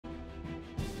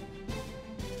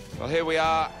Well, here we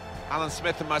are, Alan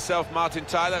Smith and myself, Martin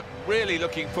Tyler, really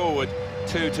looking forward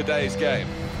to today's game.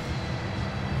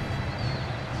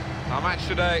 Our match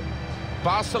today,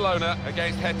 Barcelona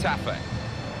against Getafe.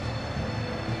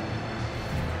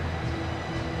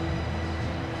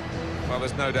 Well,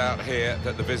 there's no doubt here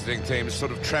that the visiting teams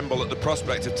sort of tremble at the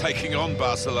prospect of taking on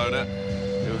Barcelona,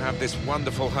 who have this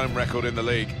wonderful home record in the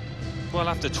league. Well,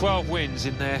 after 12 wins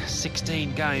in their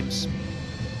 16 games.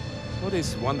 What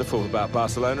is wonderful about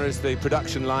Barcelona is the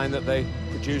production line that they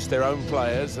produce their own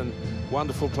players, and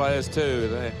wonderful players too.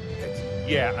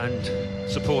 Yeah, and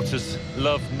supporters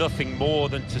love nothing more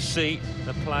than to see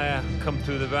a player come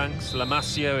through the ranks. La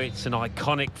Masia, it's an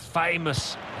iconic,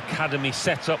 famous academy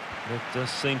setup that does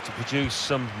seem to produce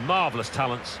some marvellous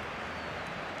talents.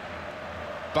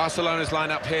 Barcelona's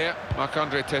lineup here.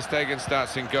 Marc-Andre ter Stegen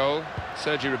starts in goal.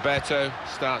 Sergi Roberto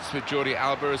starts with Jordi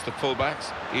Alba as the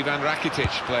fullbacks. Ivan Rakitic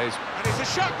plays. And it's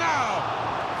a shot now!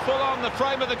 Full on the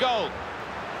frame of the goal.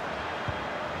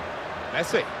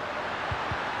 Messi.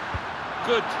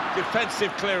 Good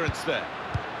defensive clearance there.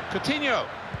 Coutinho.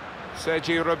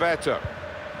 Sergi Roberto.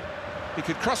 He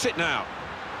could cross it now.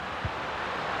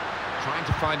 Trying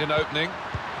to find an opening.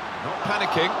 Not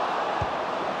panicking.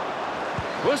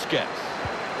 Busquets.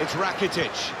 It's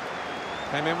Rakitic.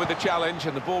 Came in with the challenge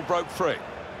and the ball broke free.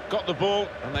 Got the ball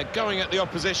and they're going at the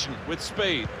opposition with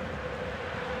speed.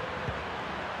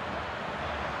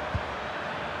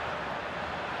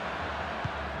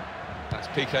 That's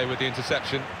Piqué with the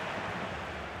interception.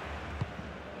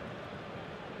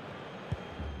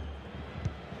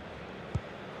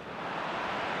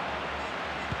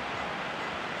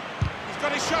 He's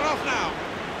got his shot off now.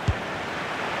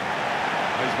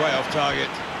 He's way off target.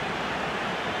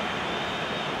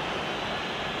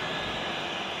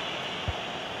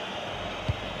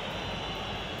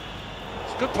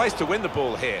 Good place to win the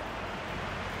ball here.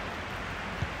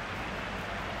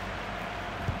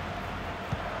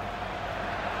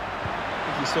 I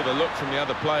think he saw the look from the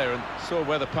other player and saw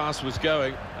where the pass was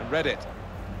going and read it.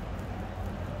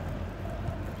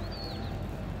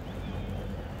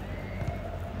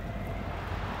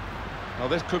 Well,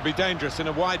 this could be dangerous in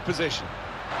a wide position.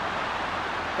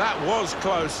 That was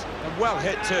close and well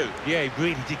hit too. Yeah, he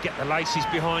really did get the laces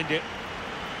behind it.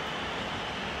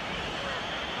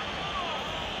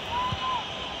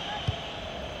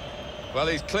 Well,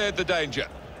 he's cleared the danger.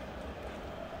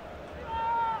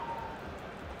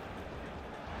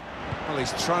 Well,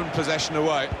 he's thrown possession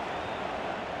away.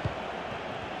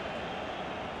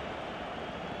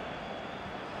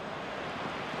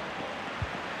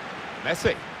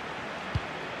 Messi.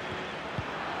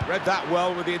 Read that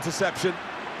well with the interception.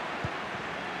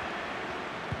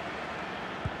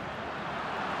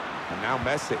 And now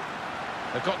Messi.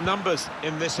 They've got numbers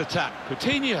in this attack.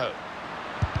 Coutinho.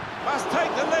 Must take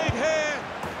the lead here,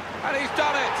 and he's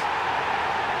done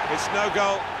it. It's no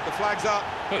goal, the flag's up.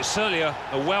 Well, it's certainly a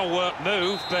well-worked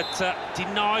move, but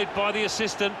denied by the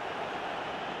assistant.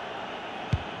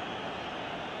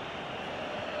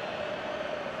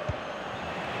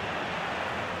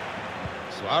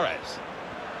 Suarez.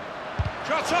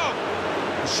 Shot on!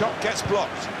 The shot gets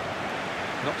blocked.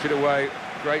 Knocks it away,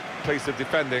 great piece of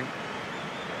defending.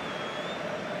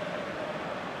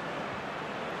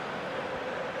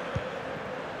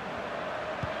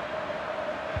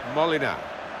 Molina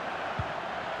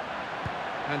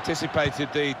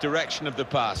anticipated the direction of the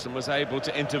pass and was able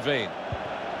to intervene.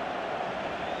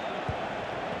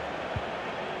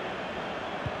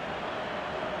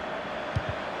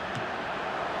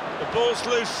 The ball's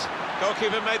loose.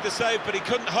 Goalkeeper made the save, but he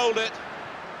couldn't hold it.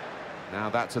 Now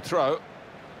that's a throw.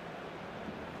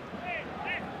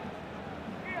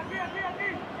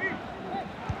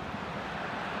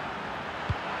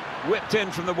 Whipped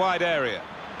in from the wide area.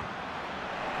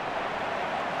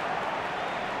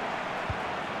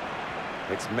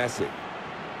 It's Messi.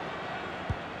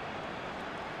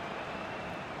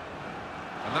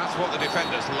 And that's what the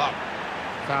defenders love.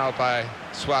 Fouled by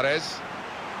Suarez.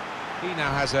 He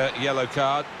now has a yellow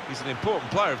card. He's an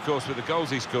important player, of course, with the goals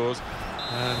he scores.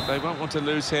 And they won't want to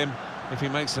lose him if he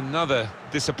makes another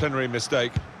disciplinary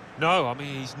mistake. No, I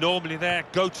mean, he's normally their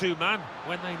go-to man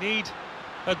when they need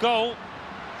a goal.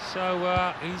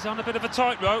 So he's on a bit of a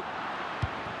tightrope.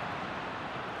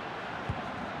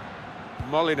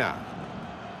 Molina.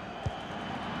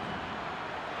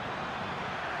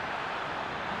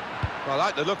 I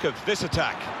like the look of this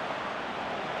attack.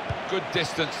 Good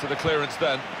distance to the clearance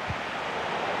then.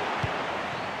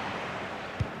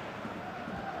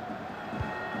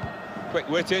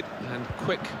 Quick-witted and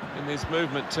quick in his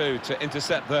movement too to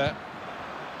intercept there.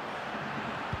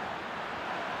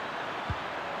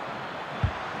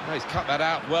 Oh, he's cut that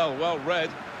out well read.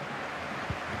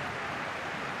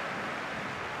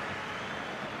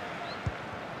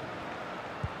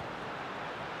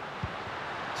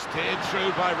 Steered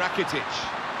through by Rakitic.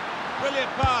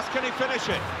 Brilliant pass, can he finish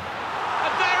it?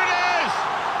 And there it is!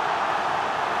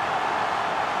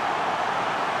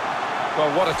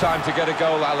 Well, what a time to get a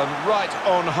goal, Alan. Right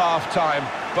on half-time.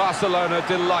 Barcelona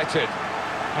delighted.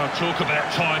 Oh, talk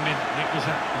about timing. It was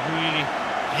a really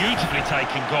beautifully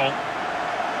taken goal.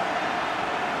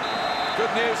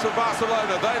 Good news for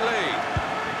Barcelona, they lead.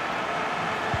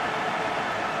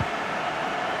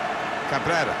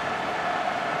 Cabrera.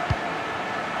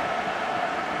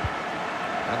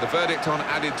 And the verdict on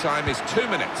added time is 2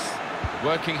 minutes.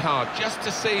 Working hard just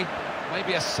to see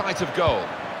maybe a sight of goal.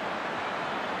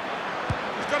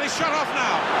 He's got his shot off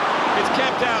now. It's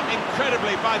kept out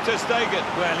incredibly by Ter Stegen.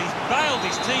 Well, he's bailed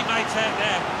his teammates out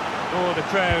there. Oh, the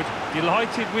crowd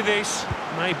delighted with this.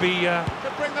 Maybe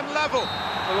To bring them level.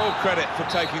 Well, all credit for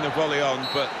taking the volley on,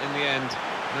 but in the end,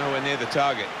 nowhere near the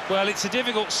target. well, it's a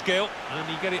difficult skill, and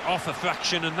you get it off a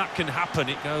fraction, and that can happen.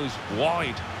 It goes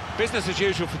wide. Business as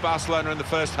usual for Barcelona in the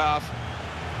first half,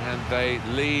 and they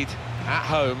lead at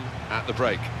home at the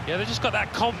break. Yeah, they've just got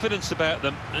that confidence about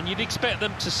them, and you'd expect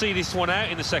them to see this one out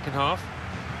in the second half.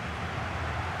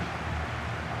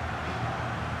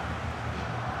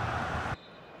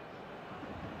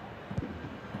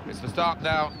 It's the start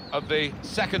now of the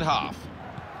second half.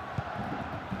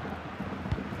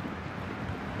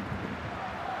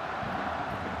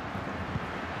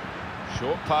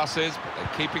 Short passes, but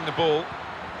they're keeping the ball.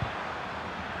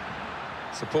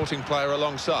 Supporting player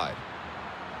alongside.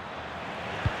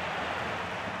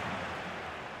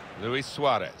 Luis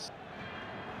Suarez.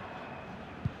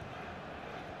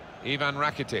 Ivan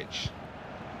Rakitic.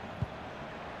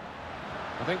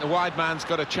 I think the wide man's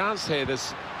got a chance here.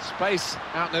 There's space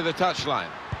out near the touchline.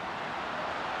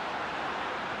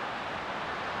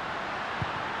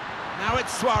 Now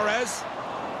it's Suarez.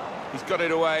 He's got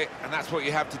it away, and that's what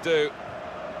you have to do.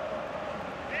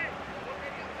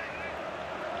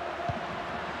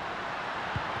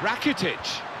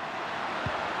 Rakitic.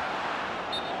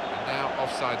 And now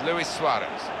offside, Luis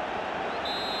Suarez.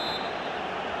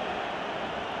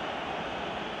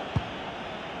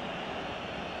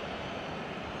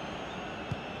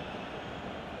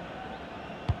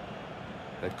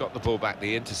 They've got the ball back,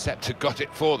 the interceptor got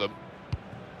it for them.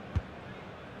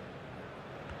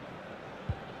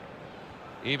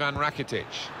 Ivan Rakitic.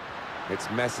 It's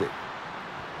Messi.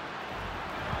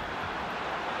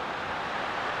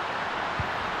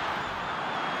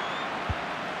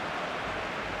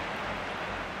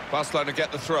 Barcelona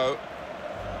get the throw.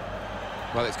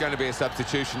 Well, it's going to be a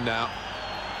substitution now.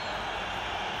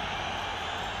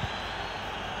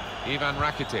 Ivan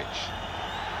Rakitic.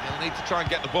 He'll need to try and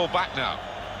get the ball back now.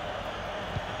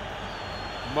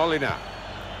 Molina.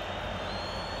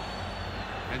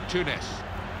 And Tunis.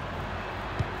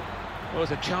 Well,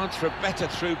 there's a chance for a better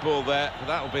through ball there, but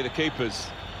that'll be the keeper's.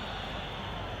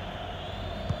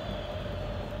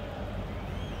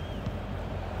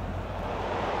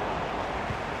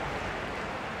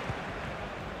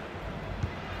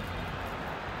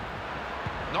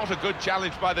 Not a good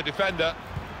challenge by the defender.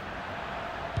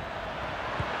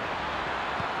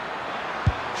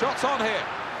 Shots on here.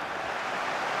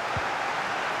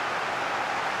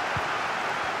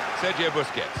 Sergio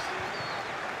Busquets.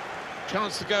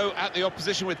 Chance to go at the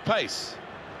opposition with pace.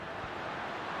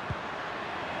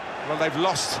 Well, they've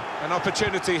lost an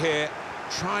opportunity here,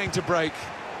 trying to break.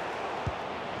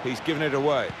 He's given it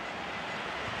away.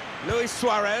 Luis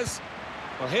Suarez.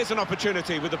 Well, here's an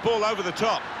opportunity with the ball over the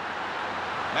top.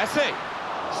 Messi.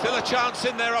 Still a chance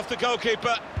in there off the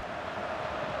goalkeeper.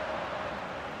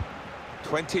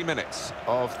 20 minutes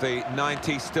of the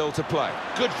 90 still to play.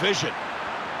 Good vision.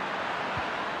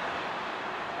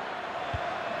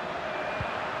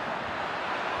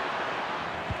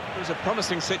 It was a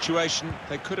promising situation.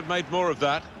 They could have made more of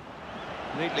that.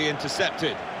 Neatly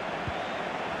intercepted.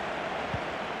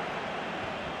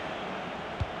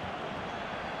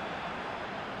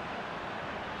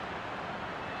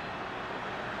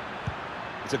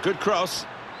 It's a good cross.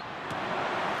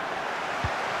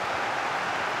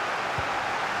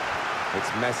 It's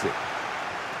Messi.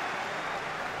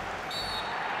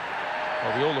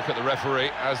 Well, we all look at the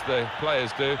referee, as the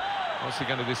players do. What's he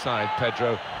going to decide?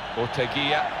 Pedro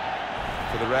Orteguilla.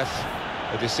 For the ref,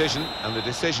 a decision, and the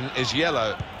decision is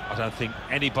yellow. I don't think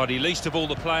anybody, least of all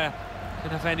the player,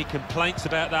 can have any complaints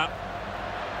about that.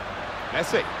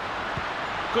 Messi.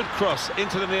 Good cross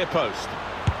into the near post.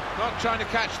 Not trying to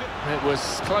catch it. It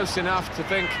was close enough to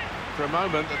think for a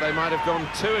moment that they might have gone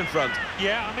two in front.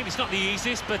 Yeah, I mean, it's not the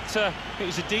easiest, but it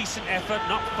was a decent effort,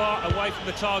 not far away from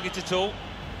the target at all.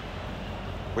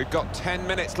 We've got 10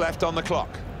 minutes left on the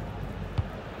clock.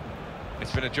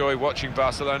 It's been a joy watching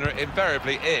Barcelona. It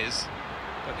invariably is.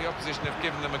 but the opposition have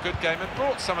given them a good game and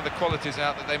brought some of the qualities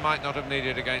out that they might not have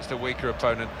needed against a weaker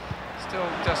opponent. Still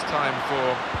just time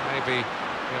for maybe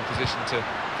the opposition to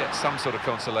get some sort of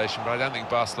consolation, but I don't think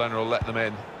Barcelona will let them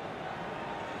in.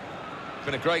 It's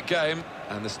been a great game,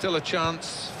 and there's still a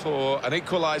chance for an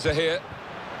equaliser here.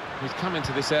 He's come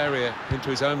into this area, into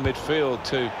his own midfield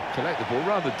to collect the ball.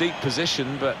 Rather deep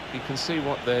position, but you can see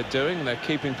what they're doing. They're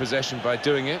keeping possession by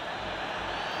doing it.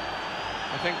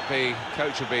 I think the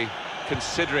coach will be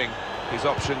considering his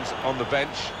options on the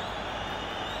bench.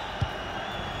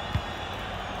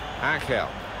 Angel.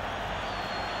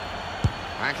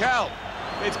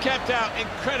 It's kept out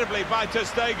incredibly by Ter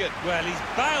Stegen. Well, he's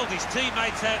bailed his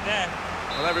teammates out there.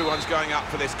 Well, everyone's going up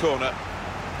for this corner.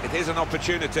 It is an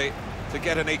opportunity to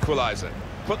get an equaliser.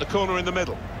 Put the corner in the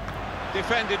middle.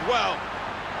 Defended well.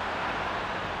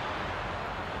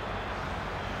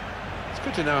 It's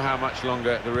good to know how much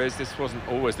longer there is. This wasn't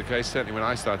always the case, certainly when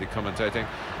I started commentating.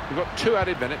 We've got 2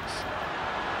 added minutes.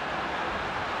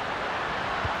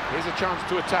 Here's a chance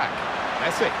to attack.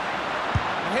 Messi.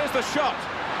 And here's the shot.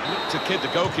 Look to kid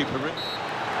the goalkeeper.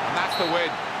 And that's the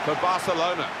win for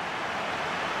Barcelona.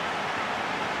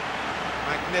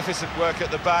 Magnificent work at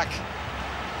the back.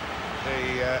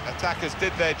 The attackers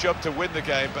did their job to win the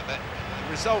game, but the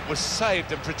result was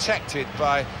saved and protected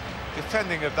by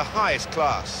defending of the highest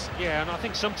class. Yeah, and I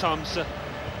think sometimes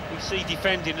we see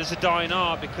defending as a dying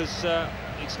art because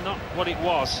it's not what it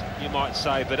was, you might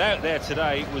say. But out there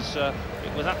today, it was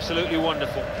absolutely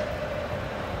wonderful.